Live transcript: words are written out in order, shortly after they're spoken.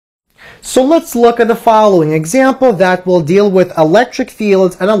So let's look at the following example that will deal with electric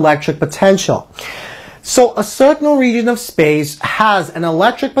fields and electric potential. So a certain region of space has an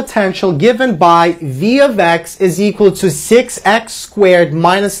electric potential given by V of x is equal to 6x squared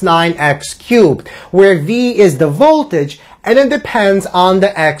minus 9x cubed, where V is the voltage and it depends on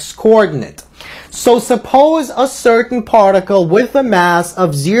the x coordinate. So suppose a certain particle with a mass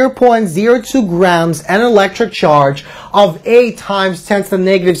of 0.02 grams and electric charge of 8 times 10 to the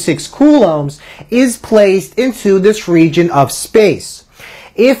negative 6 coulombs is placed into this region of space.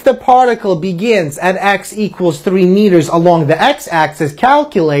 If the particle begins at x equals 3 meters along the x-axis,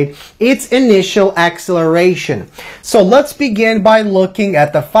 calculate its initial acceleration. So let's begin by looking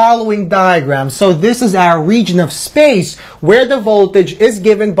at the following diagram. So this is our region of space where the voltage is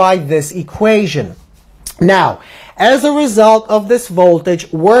given by this equation. Now, as a result of this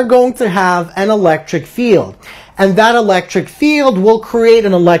voltage, we're going to have an electric field. And that electric field will create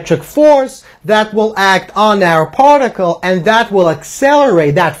an electric force that will act on our particle, and that will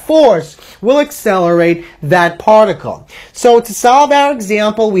accelerate, that force will accelerate that particle. So to solve our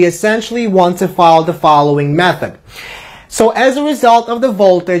example, we essentially want to follow the following method. So as a result of the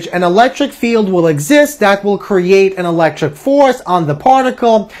voltage, an electric field will exist that will create an electric force on the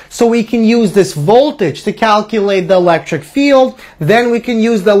particle. So we can use this voltage to calculate the electric field. Then we can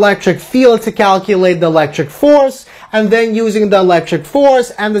use the electric field to calculate the electric force. And then using the electric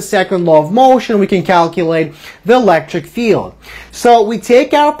force and the second law of motion, we can calculate the electric field. So we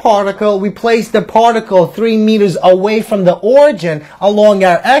take our particle, we place the particle 3 meters away from the origin along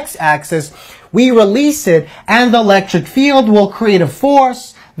our x-axis. We release it, and the electric field will create a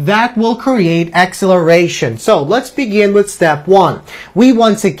force that will create acceleration. So let's begin with step 1. We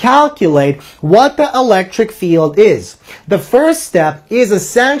want to calculate what the electric field is. The first step is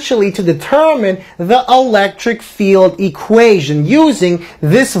essentially to determine the electric field equation using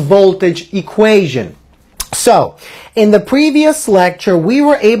this voltage equation. So, in the previous lecture, we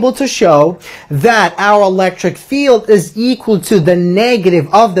were able to show that our electric field is equal to the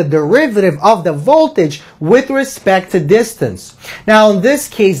negative of the derivative of the voltage with respect to distance. Now, in this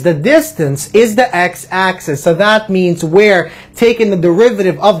case, the distance is the x-axis. So that means we're taking the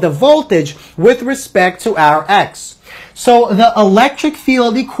derivative of the voltage with respect to our x. So the electric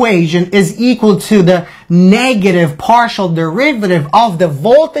field equation is equal to the negative partial derivative of the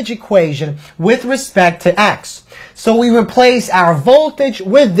voltage equation with respect to x. So we replace our voltage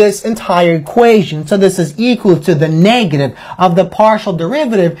with this entire equation. So this is equal to the negative of the partial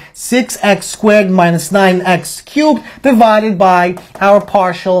derivative 6x squared minus 9x cubed divided by our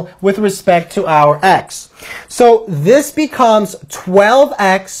partial with respect to our x. So this becomes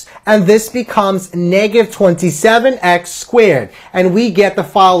 12x and this becomes negative 27x squared. And we get the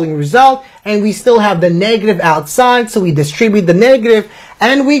following result, and we still have the negative outside, so we distribute the negative,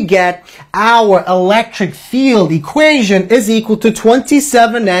 and we get our electric field equation is equal to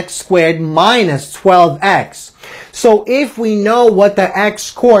 27x squared minus 12x. So if we know what the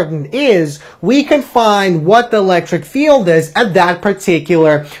x coordinate is, we can find what the electric field is at that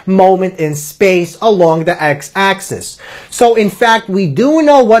particular moment in space along the x-axis. So in fact, we do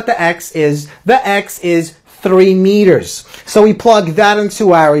know what the x is. The x is 3 meters. So we plug that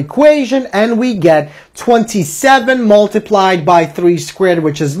into our equation and we get 27 multiplied by 3 squared,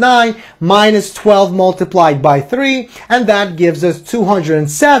 which is 9, minus 12 multiplied by 3, and that gives us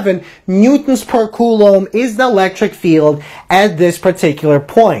 207 newtons per coulomb is the electric field at this particular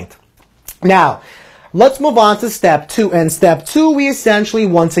point. Now, let's move on to step 2. In step 2, we essentially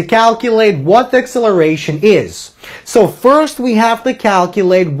want to calculate what the acceleration is. So first we have to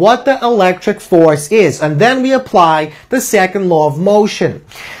calculate what the electric force is, and then we apply the second law of motion.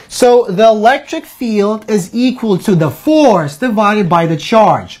 So the electric field is equal to the force divided by the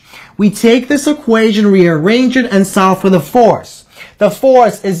charge. We take this equation, rearrange it, and solve for the force. The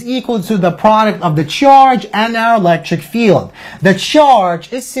force is equal to the product of the charge and our electric field. The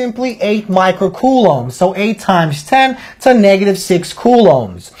charge is simply 8 microcoulombs, so 8 times 10 to negative 6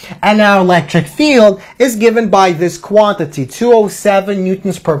 coulombs. And our electric field is given by this quantity, 207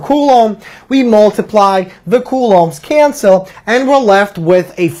 newtons per coulomb. We multiply, the coulombs cancel, and we're left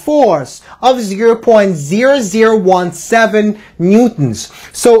with a force of 0.0017 newtons.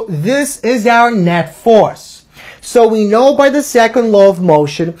 So this is our net force. So we know by the second law of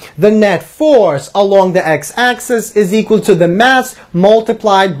motion, the net force along the x-axis is equal to the mass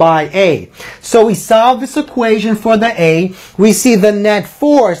multiplied by A. So we solve this equation for the A. We see the net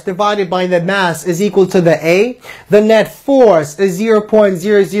force divided by the mass is equal to the A. The net force is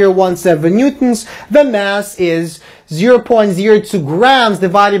 0.0017 newtons. The mass is 0.02 grams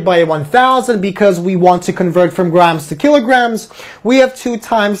divided by 1,000, because we want to convert from grams to kilograms, we have 2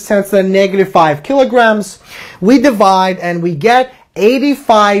 times 10 to the negative 5 kilograms. We divide and we get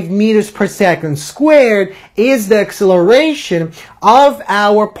 85 meters per second squared is the acceleration of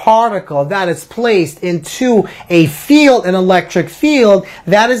our particle that is placed into a field, an electric field,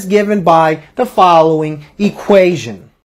 that is given by the following equation.